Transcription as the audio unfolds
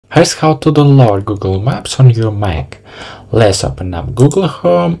Here's how to download Google Maps on your Mac. Let's open up Google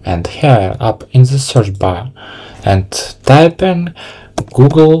Home and here up in the search bar and type in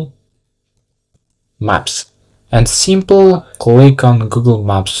Google Maps and simply click on Google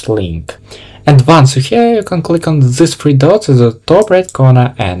Maps link. And once you're here, you can click on these three dots at the top right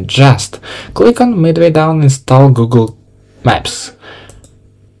corner and just click on midway down install Google Maps.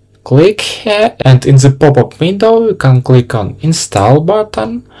 Click here and in the pop-up window you can click on install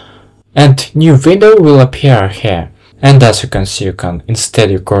button and new window will appear here. And as you can see, you can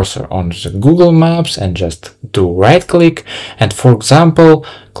instead your cursor on the Google Maps and just do right click and for example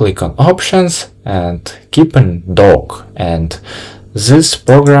click on options and keep in dock and this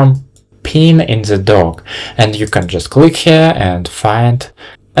program pin in the dock, and you can just click here and find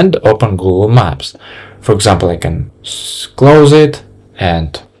and open Google Maps. For example, I can close it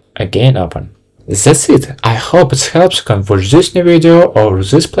and again open. That's it. I hope it helps. You can watch this new video or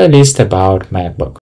this playlist about MacBook.